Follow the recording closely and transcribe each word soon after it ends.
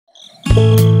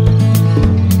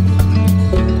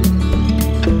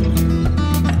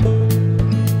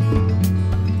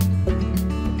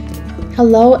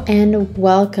Hello and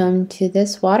welcome to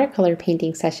this watercolor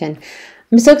painting session.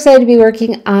 I'm so excited to be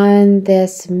working on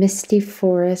this Misty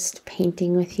Forest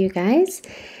painting with you guys.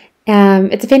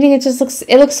 It's a painting that just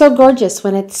looks so gorgeous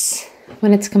when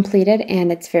it's completed,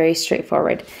 and it's very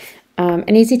straightforward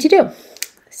and easy to do.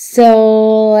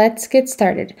 So let's get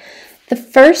started. The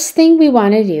first thing we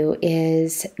want to do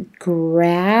is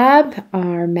grab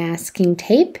our masking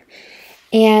tape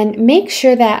and make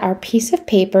sure that our piece of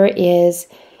paper is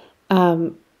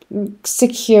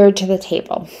secured to the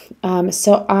table.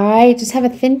 So I just have a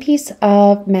thin piece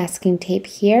of masking tape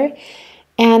here,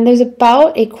 and there's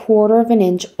about 1/4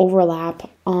 inch overlap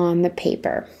on the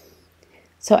paper.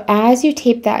 So as you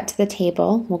tape that to the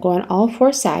table, we'll go on all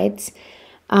 4 sides.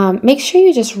 Make sure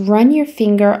you just run your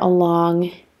finger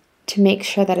along to make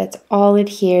sure that it's all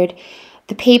adhered.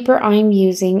 The paper I'm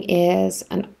using is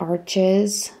an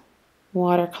Arches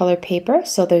watercolor paper,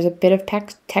 so there's a bit of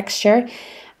texture.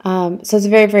 So it's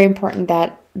very, very important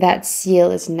that that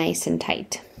seal is nice and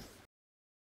tight.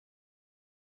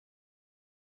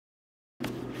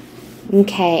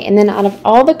 Okay, and then out of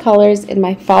all the colors in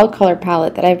my fall color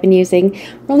palette that I've been using,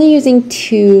 we're only using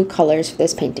 2 colors for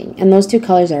this painting. And those 2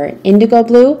 colors are indigo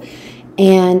blue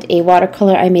and a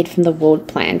watercolor I made from the woad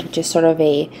plant, which is sort of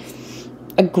a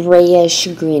grayish,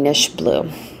 greenish blue.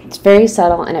 It's very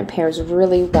subtle and it pairs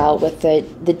really well with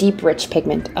the deep, rich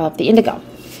pigment of the indigo.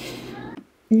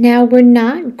 Now, we're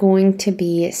not going to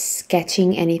be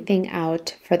sketching anything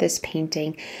out for this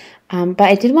painting, but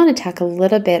I did want to talk a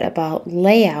little bit about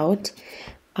layout,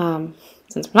 since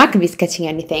we're not going to be sketching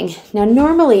anything. Now,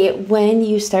 normally when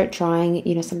you start drawing,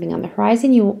 something on the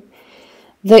horizon,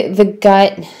 the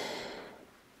gut,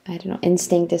 I don't know,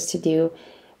 instinct is to do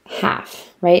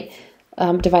half, right?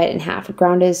 Divide it in half. The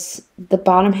ground is the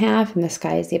bottom half and the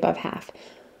sky is the above half.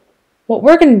 What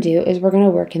we're going to do is we're going to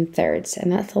work in thirds, and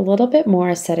that's a little bit more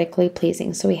aesthetically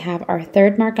pleasing. So we have our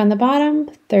third mark on the bottom,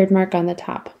 third mark on the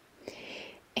top.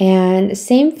 And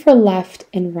same for left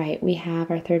and right. We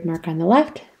have our third mark on the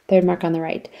left, third mark on the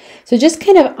right. So just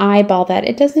kind of eyeball that.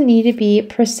 It doesn't need to be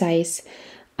precise.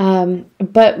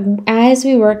 But as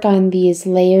we work on these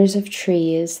layers of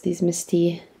trees, these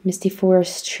misty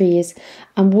forest trees,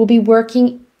 we'll be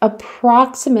working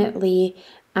approximately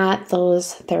at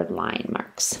those third line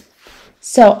marks.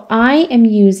 So I am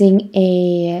using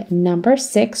a number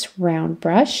 6 round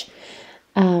brush.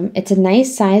 It's a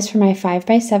nice size for my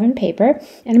 5x7 paper,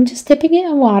 and I'm just dipping it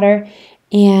in water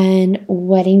and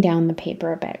wetting down the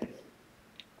paper a bit.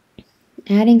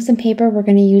 Adding some paper, we're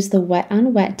going to use the wet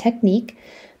on wet technique.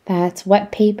 That's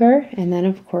wet paper and then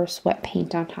of course wet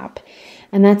paint on top.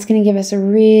 And that's going to give us a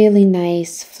really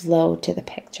nice flow to the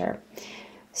picture.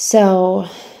 So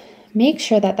make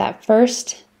sure that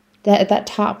that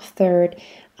top third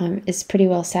is pretty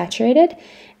well saturated.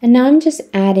 And now I'm just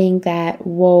adding that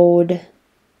woad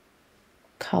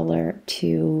color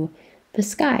to the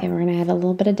sky. We're going to add a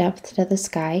little bit of depth to the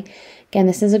sky. Again,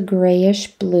 this is a grayish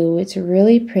blue. It's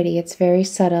really pretty. It's very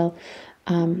subtle,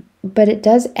 but it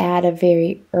does add a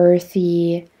very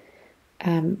earthy,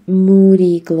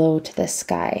 moody glow to the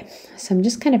sky. So I'm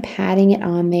just kind of patting it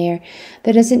on there.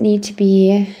 There doesn't need to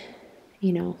be,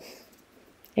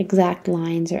 exact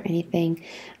lines or anything.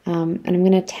 And I'm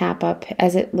going to tap up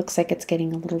as it looks like it's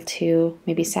getting a little too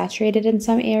maybe saturated in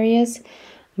some areas.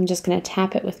 I'm just going to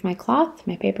tap it with my cloth,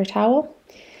 my paper towel,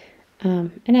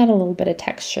 and add a little bit of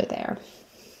texture there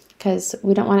because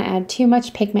we don't want to add too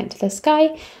much pigment to the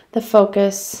sky. The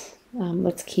focus,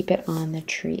 let's keep it on the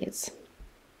trees.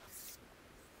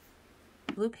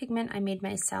 Blue pigment I made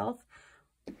myself.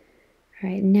 All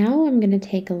right, now I'm going to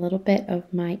take a little bit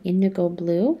of my indigo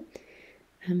blue.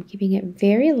 I'm keeping it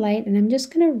very light, and I'm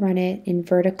just going to run it in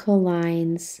vertical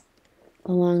lines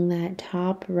along that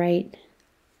top right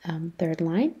third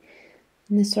line.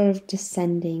 And this sort of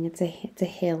descending, it's a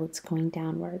hill, it's going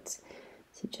downwards.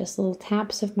 So just little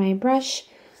taps of my brush.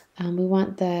 We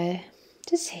want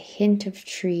just a hint of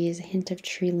trees, a hint of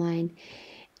tree line.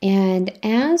 And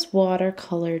as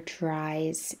watercolor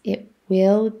dries, it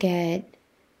will get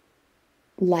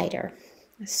lighter.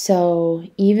 So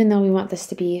even though we want this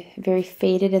to be very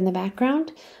faded in the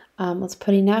background, let's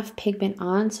put enough pigment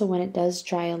on so when it does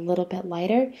dry a little bit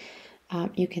lighter,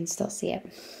 you can still see it.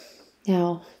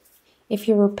 Now, if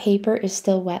your paper is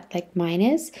still wet like mine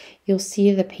is, you'll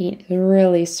see the paint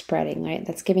really spreading, right?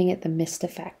 That's giving it the mist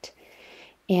effect.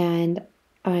 And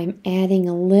I'm adding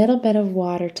a little bit of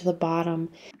water to the bottom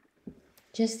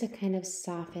just to kind of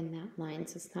soften that line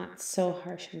so it's not so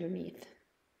harsh underneath.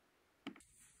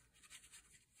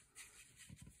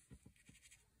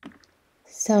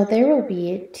 So there will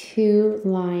be 2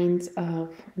 lines of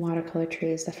watercolor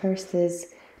trees. The first is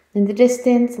In the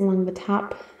distance, along the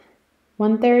top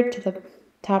 1/3 to the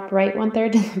top right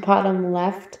 1/3 to the bottom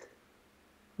left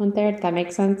 1/3, if that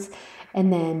makes sense.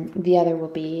 And then the other will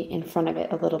be in front of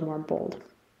it a little more bold.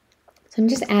 So I'm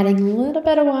just adding a little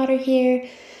bit of water here,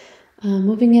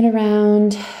 moving it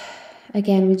around.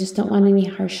 Again, we just don't want any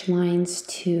harsh lines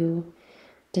to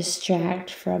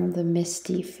distract from the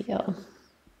misty feel.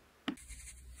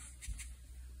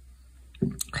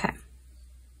 Okay.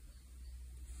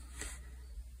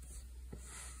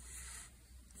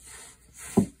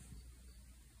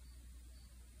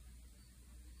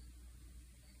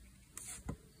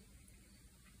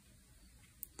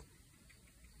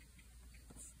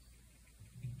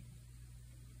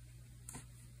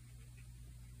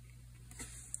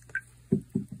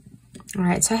 All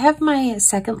right, so I have my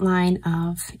second line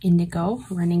of indigo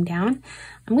running down.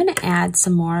 I'm going to add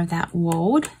some more of that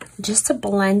woad just to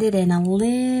blend it in a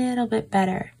little bit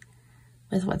better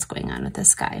with what's going on with the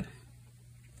sky.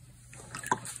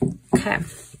 Okay,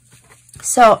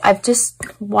 so I've just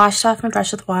washed off my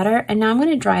brush with water, and now I'm going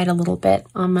to dry it a little bit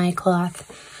on my cloth.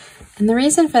 And the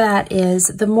reason for that is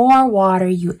the more water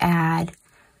you add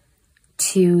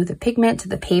to the pigment, to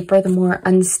the paper, the more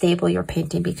unstable your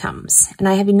painting becomes. And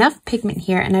I have enough pigment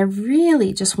here, and I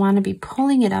really just want to be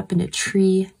pulling it up into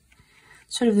tree,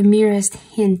 sort of the merest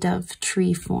hint of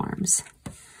tree forms.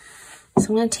 So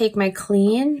I'm going to take my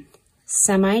clean,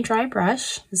 semi-dry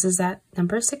brush. This is that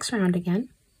number 6 round again.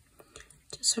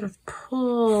 Just sort of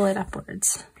pull it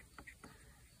upwards.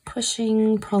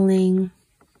 Pushing, pulling.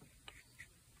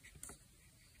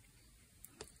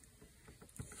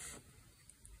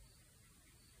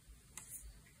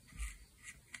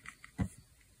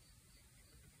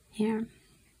 Here.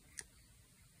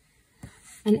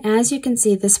 And as you can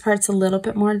see, this part's a little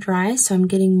bit more dry, so I'm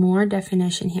getting more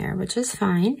definition here, which is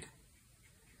fine.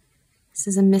 This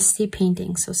is a misty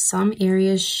painting, so some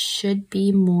areas should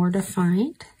be more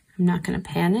defined. I'm not going to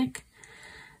panic.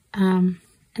 And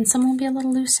some will be a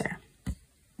little looser.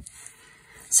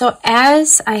 So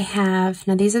as I have,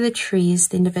 now these are the trees,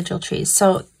 the individual trees.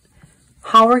 So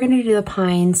how we're going to do the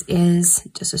pines is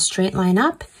just a straight line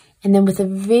up, and then with a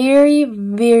very,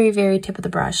 very, very tip of the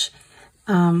brush,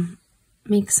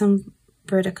 make some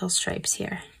vertical stripes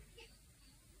here.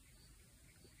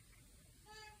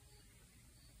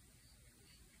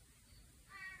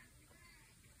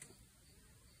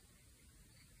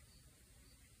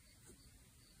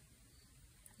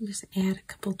 Just add a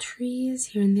couple trees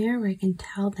here and there where I can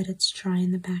tell that it's dry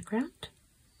in the background.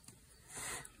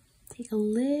 Take a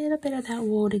little bit of that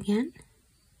woad again.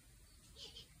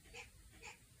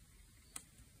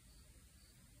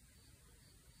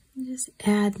 And just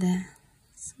add the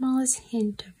smallest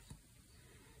hint of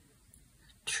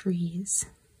trees.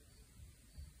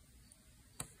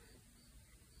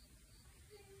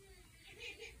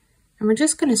 And we're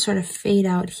just going to sort of fade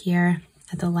out here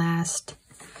at the last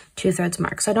 2/3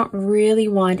 mark. So I don't really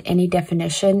want any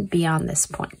definition beyond this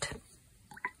point.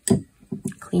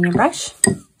 Clean your brush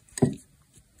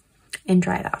and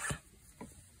dry it off.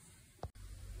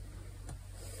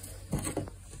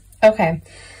 Okay,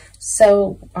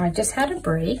 so I just had a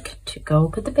break to go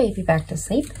put the baby back to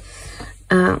sleep.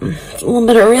 A little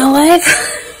bit of real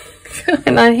life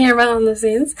going on here behind the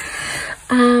scenes.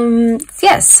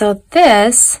 Yes, so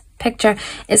this picture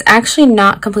is actually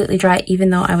not completely dry even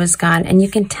though I was gone, and you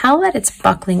can tell that it's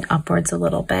buckling upwards a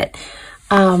little bit.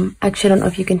 Actually, I don't know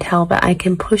if you can tell, but I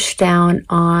can push down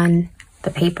on the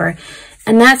paper,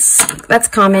 and that's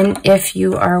common if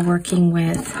you are working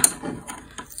with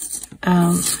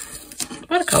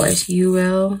watercolors. You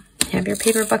will have your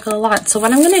paper buckle a lot. So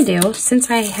what I'm going to do, since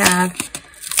I'm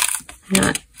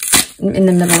not in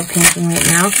the middle of painting right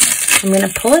now, I'm going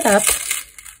to pull it up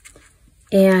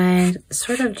and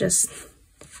sort of just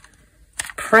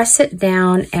press it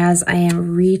down as I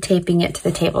am retaping it to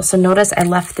the table. So notice I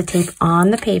left the tape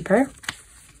on the paper.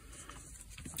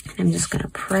 I'm just going to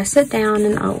press it down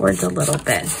and outwards a little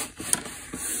bit.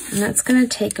 And that's going to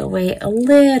take away a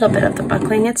little bit of the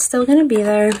buckling. It's still going to be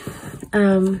there,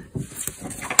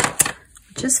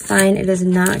 which is fine. It is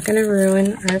not going to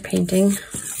ruin our painting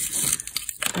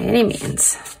by any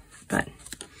means. But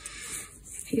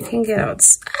if you can get out...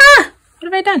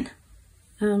 What have I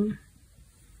done?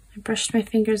 I brushed my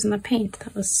fingers in the paint.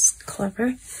 That was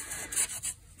clever.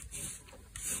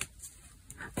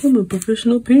 I'm a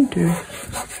professional painter.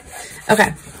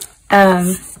 Okay.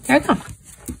 There we go.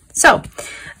 So,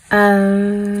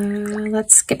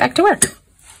 let's get back to work.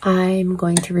 I'm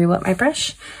going to re-wet my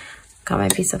brush. Got my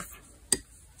piece of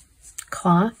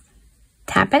cloth.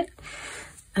 Tap it.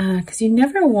 Because you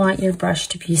never want your brush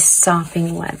to be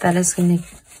sopping wet. That is going to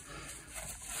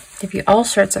give you all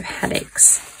sorts of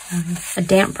headaches. A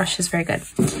damp brush is very good.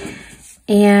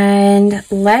 And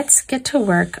let's get to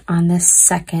work on this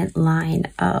second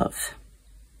line of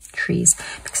trees,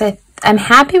 because I'm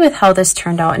happy with how this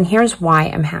turned out, and here's why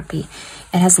I'm happy.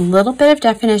 It has a little bit of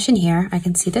definition here. I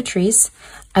can see the trees.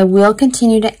 I will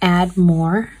continue to add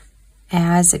more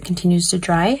as it continues to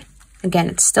dry. Again,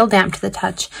 it's still damp to the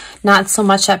touch. Not so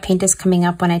much that paint is coming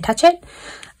up when I touch it,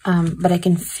 but I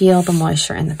can feel the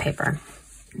moisture in the paper.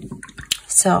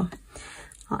 So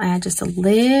I'll add just a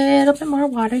little bit more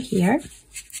water here.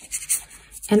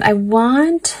 And I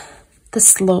want the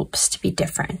slopes to be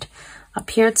different. Up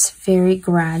here, it's very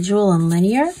gradual and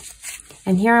linear.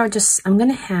 And here, I'm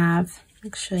gonna have,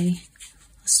 actually,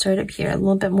 let's start up here, a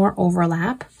little bit more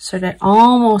overlap. Start at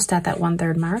almost at that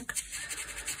 1/3 mark.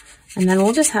 And then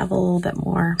we'll just have a little bit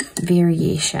more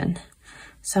variation.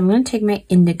 So I'm gonna take my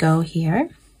indigo here,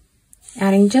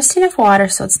 adding just enough water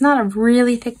so it's not a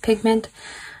really thick pigment,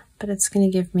 but it's gonna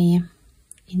give me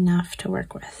enough to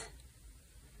work with.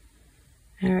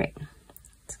 All right,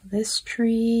 so this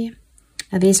tree,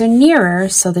 now these are nearer,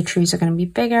 so the trees are going to be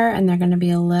bigger and they're going to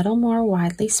be a little more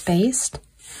widely spaced.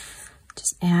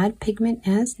 Just add pigment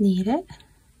as needed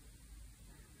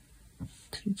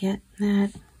to get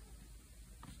that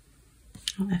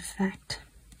effect.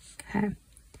 Okay.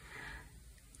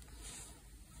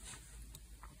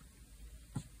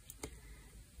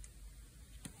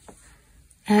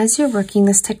 As you're working,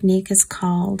 this technique is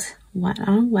called wet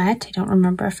on wet. I don't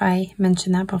remember if I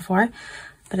mentioned that before,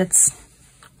 but it's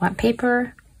wet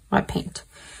paper, wet paint.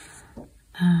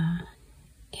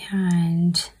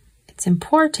 And it's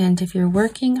important if you're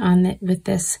working on it with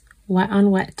this wet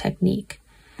on wet technique,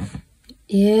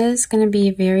 it is going to be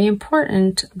very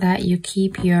important that you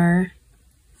keep your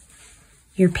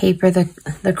paper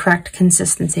the correct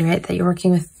consistency, right? That you're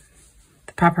working with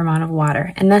the proper amount of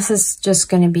water. And this is just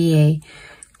going to be a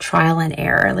trial and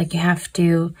error. Like, you have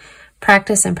to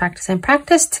practice and practice and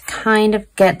practice to kind of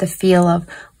get the feel of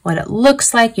what it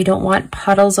looks like. You don't want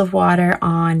puddles of water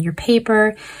on your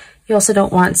paper. You also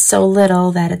don't want so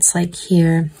little that it's like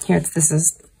here this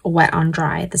is wet on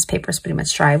dry. This paper is pretty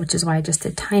much dry, which is why I just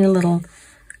did tiny little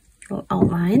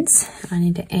outlines. I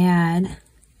need to add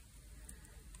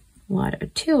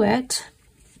water to it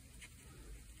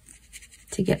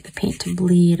to get the paint to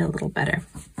bleed a little better.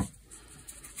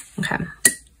 Okay.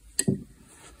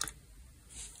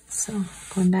 So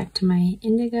going back to my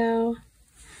indigo.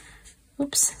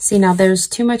 Oops. See, now there's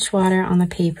too much water on the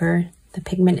paper. The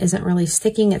pigment isn't really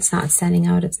sticking. It's not standing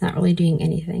out. It's not really doing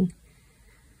anything.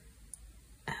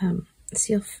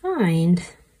 So you'll find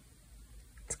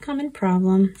it's a common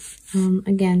problem.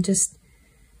 Again, just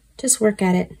work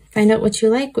at it. Find out what you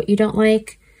like, what you don't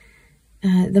like.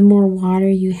 The more water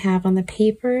you have on the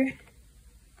paper,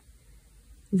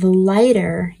 the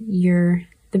lighter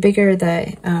the bigger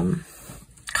the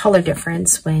color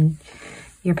difference when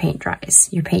your paint dries.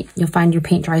 You'll find your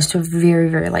paint dries to a very,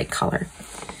 very light color,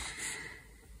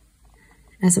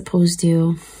 as opposed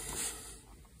to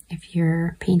if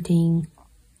you're painting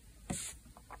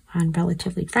on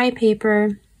relatively dry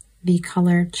paper, the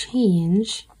color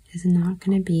change is not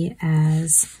going to be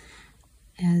as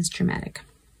dramatic.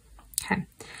 Okay,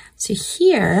 so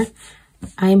here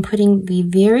I'm putting the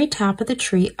very top of the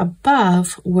tree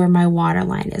above where my water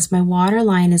line is. My water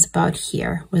line is about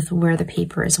here with where the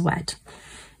paper is wet.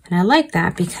 And I like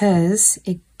that because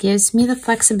it gives me the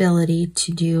flexibility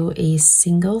to do a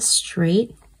single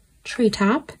straight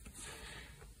treetop.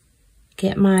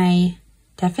 Get my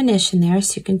definition there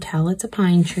so you can tell it's a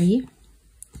pine tree.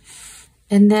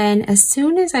 And then as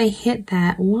soon as I hit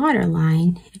that water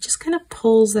line, it just kind of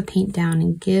pulls the paint down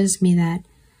and gives me that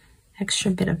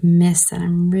extra bit of mist that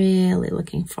I'm really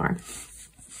looking for.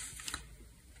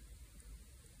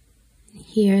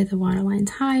 Here, the water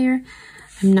line's higher.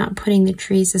 I'm not putting the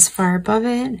trees as far above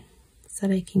it so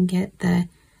that I can get the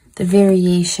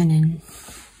variation in.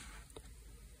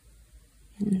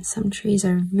 And some trees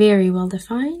are very well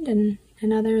defined and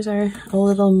others are a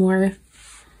little more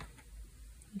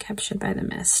captured by the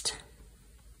mist.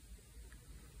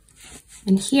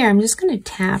 And here I'm just going to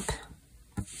tap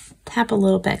a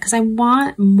little bit because I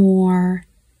want more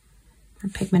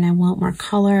pigment. I want more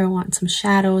color. I want some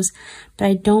shadows, but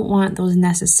I don't want those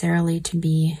necessarily to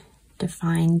be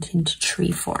defined into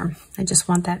tree form. I just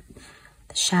want the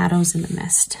shadows in the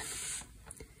mist.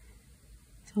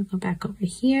 So I'll go back over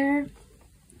here,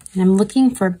 and I'm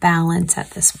looking for balance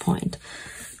at this point.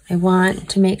 I want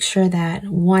to make sure that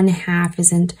one half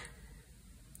isn't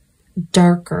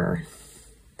darker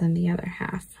than the other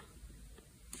half.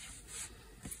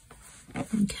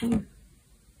 Okay.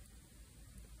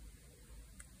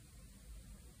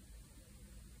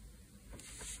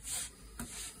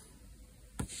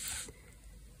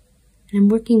 And I'm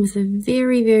working with a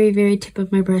very, very, very tip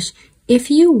of my brush. If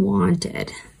you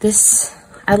wanted this,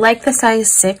 I like the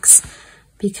size 6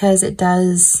 because it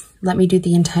does let me do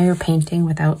the entire painting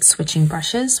without switching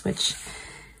brushes, which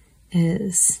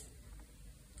is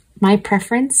my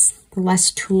preference. The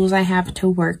less tools I have to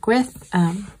work with,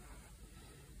 I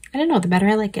don't know, the better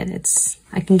I like it.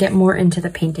 I can get more into the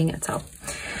painting itself.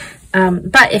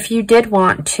 But if you did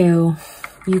want to,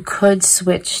 you could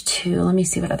switch to, let me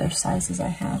see what other sizes I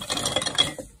have.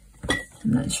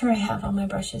 I'm not sure I have all my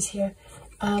brushes here.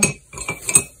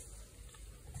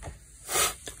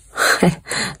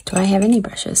 Do I have any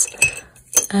brushes?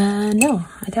 No,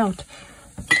 I don't.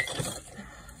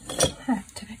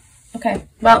 Okay,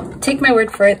 well, take my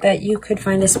word for it that you could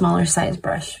find a smaller size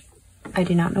brush. I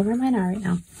do not know where mine are right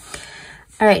now.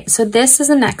 All right, so this is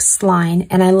the next line,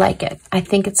 and I like it. I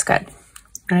think it's good.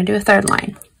 I'm gonna do a third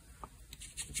line.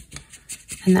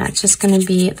 And that's just gonna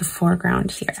be the foreground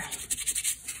here.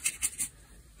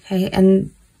 Okay,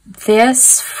 and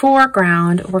this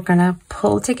foreground, we're gonna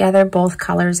pull together both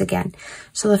colors again.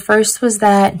 So the first was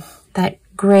that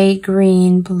gray,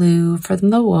 green, blue from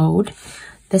the woad.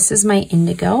 This is my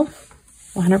indigo,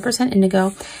 100%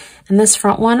 indigo. And this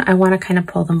front one, I wanna kind of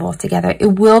pull them both together.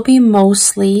 It will be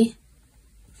mostly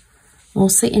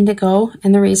indigo,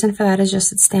 and the reason for that is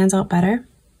just it stands out better.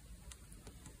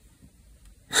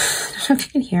 I don't know if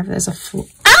you can hear if there's a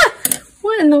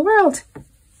what in the world?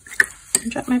 I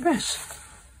dropped my brush.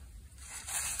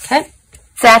 Okay,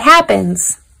 that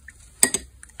happens.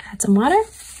 Add some water,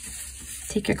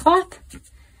 take your cloth,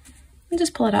 and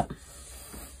just pull it up.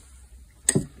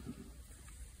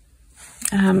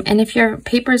 And if your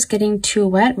paper is getting too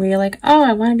wet, where you're like, oh,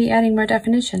 I want to be adding more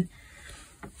definition,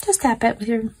 just tap it with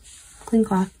your clean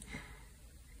cloth.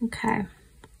 Okay.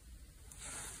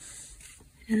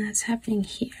 And that's happening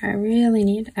here. I really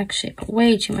need, actually,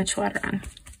 way too much water on.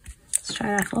 Let's try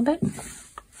that a little bit.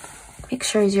 Make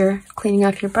sure as you're cleaning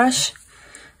off your brush,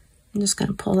 I'm just going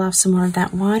to pull off some more of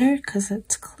that water because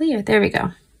it's clear. There we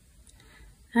go.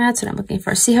 That's what I'm looking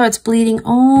for. See how it's bleeding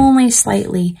only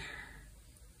slightly.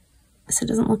 So it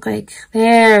doesn't look like,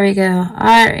 there we go.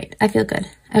 All right, I feel good.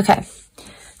 Okay,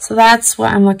 so that's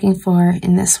what I'm looking for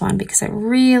in this one because I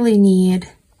really need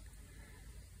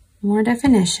more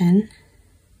definition.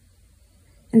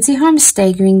 And see how I'm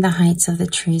staggering the heights of the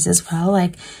trees as well?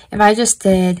 Like if I just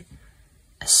did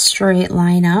a straight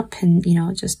line up and, you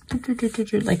know, just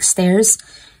like stairs,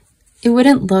 it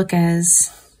wouldn't look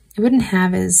as, it wouldn't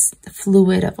have as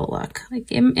fluid of a look. Like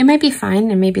it might be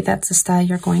fine, and maybe that's the style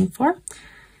you're going for.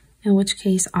 In which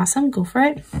case, awesome, go for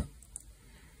it.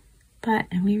 But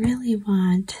we really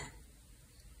want,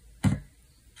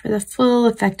 for the full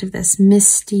effect of this,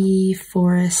 misty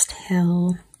forest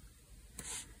hill.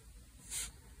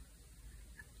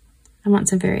 I want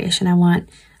some variation. I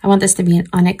want this to be an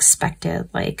unexpected,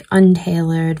 like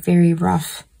untailored, very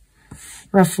rough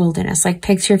wilderness. Like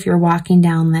picture if you're walking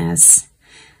down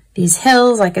these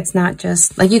hills, like it's not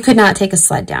just, like you could not take a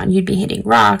sled down. You'd be hitting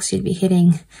rocks, you'd be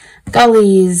hitting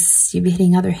gullies, you'd be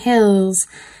hitting other hills.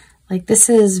 Like this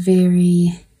is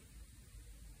a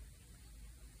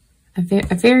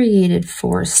variated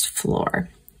forest floor.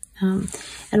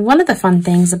 And one of the fun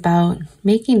things about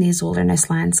making these wilderness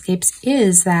landscapes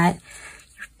is that,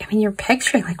 I mean, you're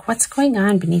picturing like what's going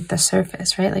on beneath the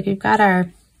surface, right? Like we've got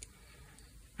our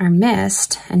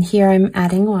mist, and here I'm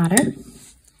adding water.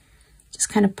 Just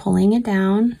kind of pulling it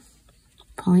down,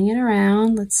 pulling it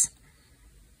around. Let's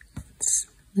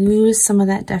lose some of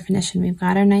that definition. We've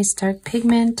got our nice dark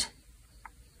pigment.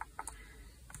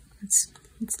 Let's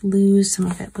lose some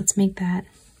of it. Let's make that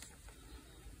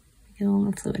get a little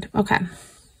more fluid. Okay.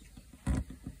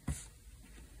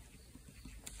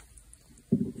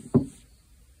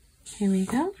 Here we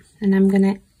go. And I'm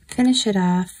gonna finish it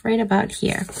off right about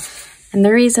here. And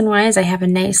the reason why is I have a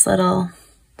nice little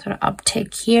sort of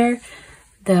uptick here.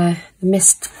 The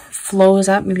mist flows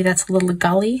up. Maybe that's a little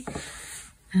gully.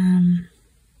 Maybe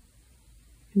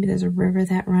there's a river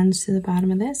that runs to the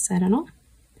bottom of this. I don't know.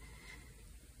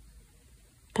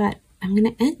 But I'm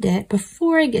going to end it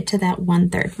before I get to that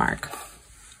 1/3 mark.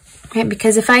 Right?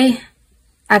 Because if I'm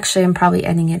probably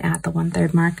ending it at the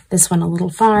 1/3 mark. This one a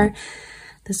little far.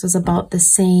 This was about the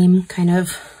same, kind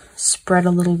of spread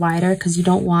a little wider because you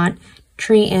don't want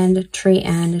tree end, tree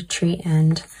end, tree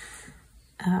end.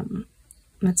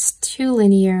 That's too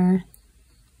linear,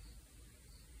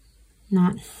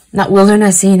 not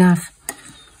wildernessy enough.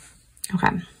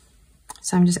 Okay,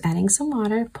 so I'm just adding some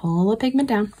water, pull the pigment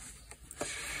down.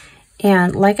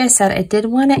 And like I said, I did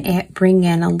want to bring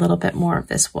in a little bit more of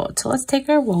this woad. So let's take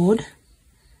our woad.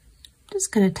 I'm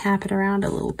just going to tap it around a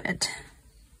little bit.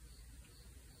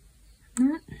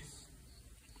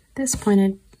 this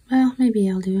point, well, maybe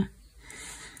I'll do,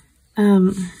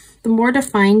 the more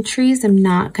defined trees, I'm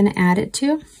not going to add it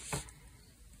to.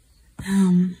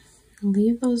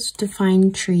 Leave those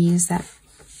defined trees, that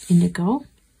indigo.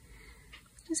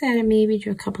 Just add it maybe to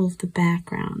a couple of the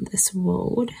background, this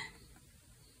woad.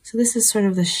 So this is sort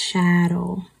of the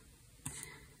shadow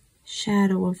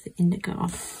of the indigo.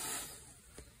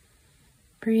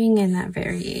 Bring in that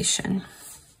variation.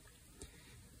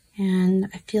 And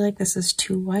I feel like this is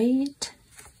too white,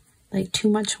 like too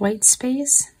much white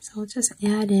space. So I'll just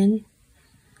add in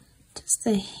just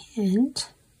a hint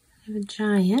of a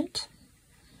giant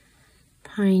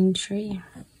pine tree.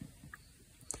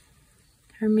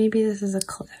 Or maybe this is a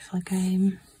cliff, like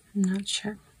I'm not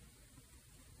sure.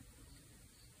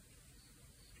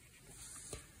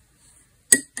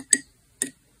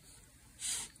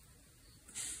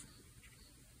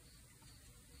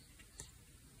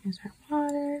 Here's our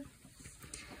water.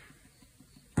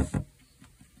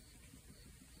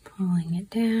 Pulling it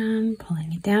down,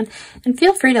 pulling it down. And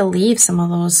feel free to leave some of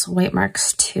those white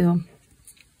marks too.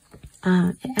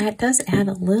 It does add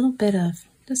a little bit of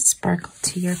just sparkle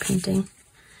to your painting.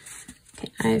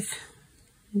 Okay, I've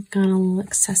gone a little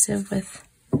excessive with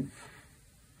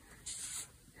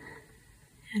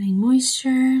adding moisture.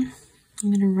 I'm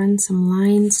going to run some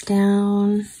lines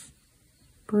down,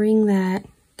 bring that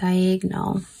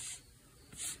diagonal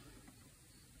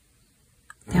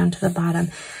down to the bottom.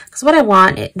 Because what I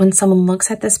want when someone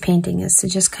looks at this painting is to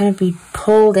just kind of be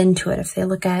pulled into it. If they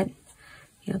look at,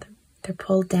 you know, they're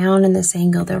pulled down in this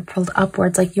angle, they're pulled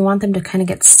upwards, like you want them to kind of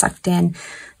get sucked in.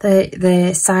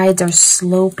 The sides are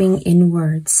sloping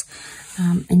inwards,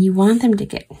 and you want them to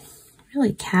get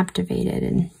really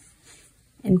captivated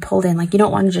and pulled in. Like you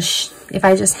don't want to just, if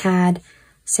I just had,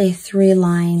 say, 3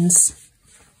 lines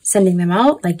sending them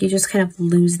out, like you just kind of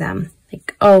lose them.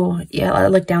 Like, oh, yeah, I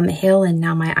look down the hill and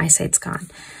now my eyesight's gone.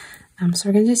 So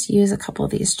we're going to just use a couple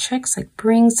of these tricks, like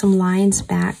bring some lines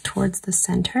back towards the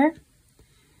center.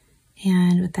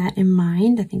 And with that in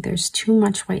mind, I think there's too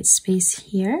much white space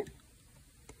here.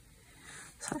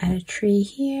 So add a tree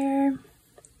here.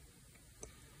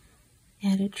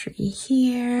 Add a tree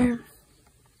here.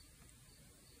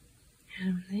 Add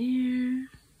them there.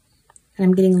 And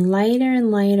I'm getting lighter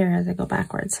and lighter as I go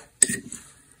backwards.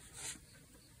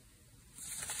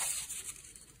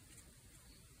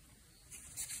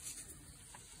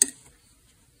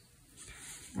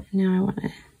 Now I want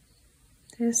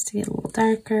this to get a little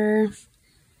darker,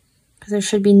 because there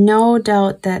should be no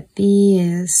doubt that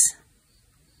these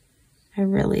are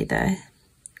really the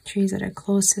trees that are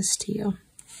closest to you.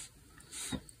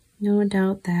 No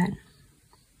doubt that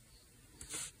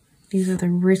these are the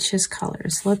richest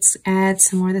colors. Let's add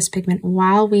some more of this pigment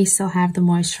while we still have the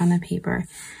moisture on the paper,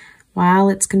 while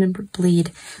it's going to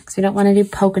bleed, because we don't want to do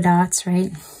polka dots,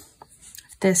 right?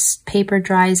 If this paper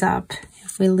dries up,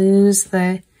 if we lose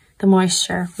the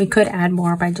moisture, we could add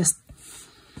more by just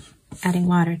adding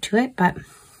water to it, but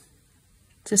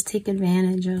just take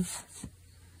advantage of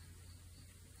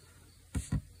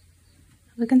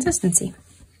the consistency.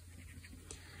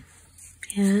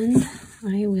 And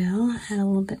I will add a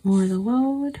little bit more of the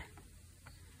woad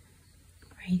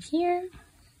right here.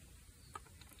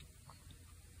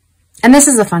 And this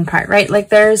is the fun part, right? Like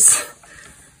there's,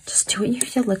 just do what you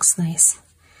feel looks nice.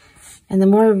 And the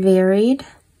more varied,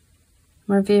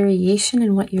 more variation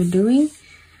in what you're doing,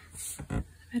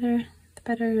 the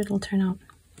better it'll turn out.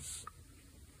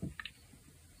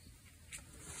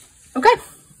 Okay.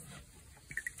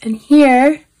 And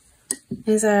here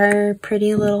is our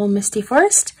pretty little misty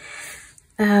forest.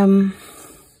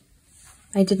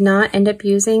 I did not end up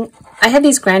using, I had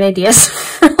these grand ideas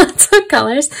for lots of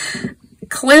colors.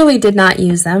 Clearly did not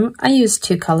use them. I used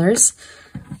 2 colors.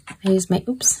 I used my,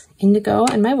 indigo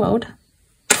and my woad.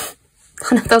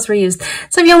 None of those were used.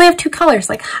 So if you only have 2 colors,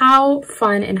 like how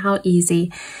fun and how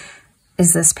easy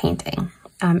is this painting?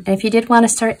 And if you did want to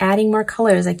start adding more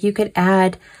colors, like you could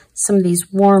add some of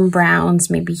these warm browns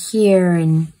maybe here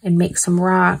and make some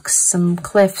rocks, some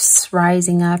cliffs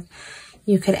rising up.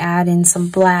 You could add in some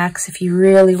blacks if you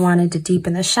really wanted to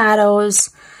deepen the shadows.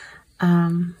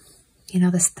 You know,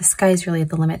 the sky is really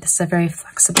the limit. This is a very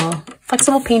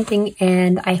flexible painting,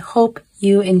 and I hope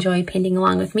you enjoy painting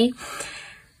along with me.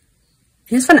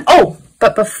 It's fun. Oh,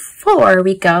 but before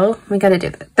we go, we got to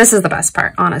do this. This is the best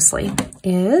part, honestly,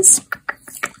 is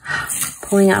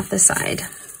pulling off the side.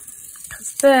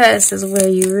 Because this is where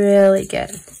you really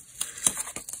get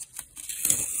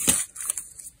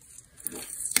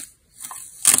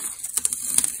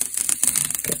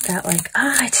that, like,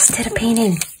 oh, I just did a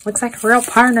painting. Looks like a real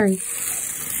partner.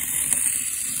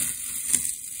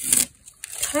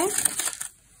 Okay.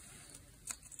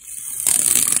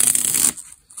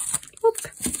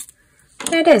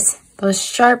 it is. Those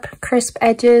sharp, crisp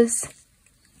edges.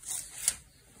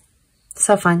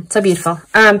 So fun, so beautiful.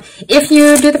 If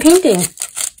you do the painting,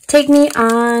 take me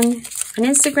on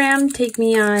Instagram, take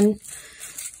me on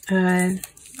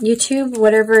YouTube,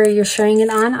 whatever you're sharing it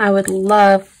on. I would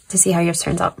love to see how yours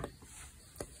turns out.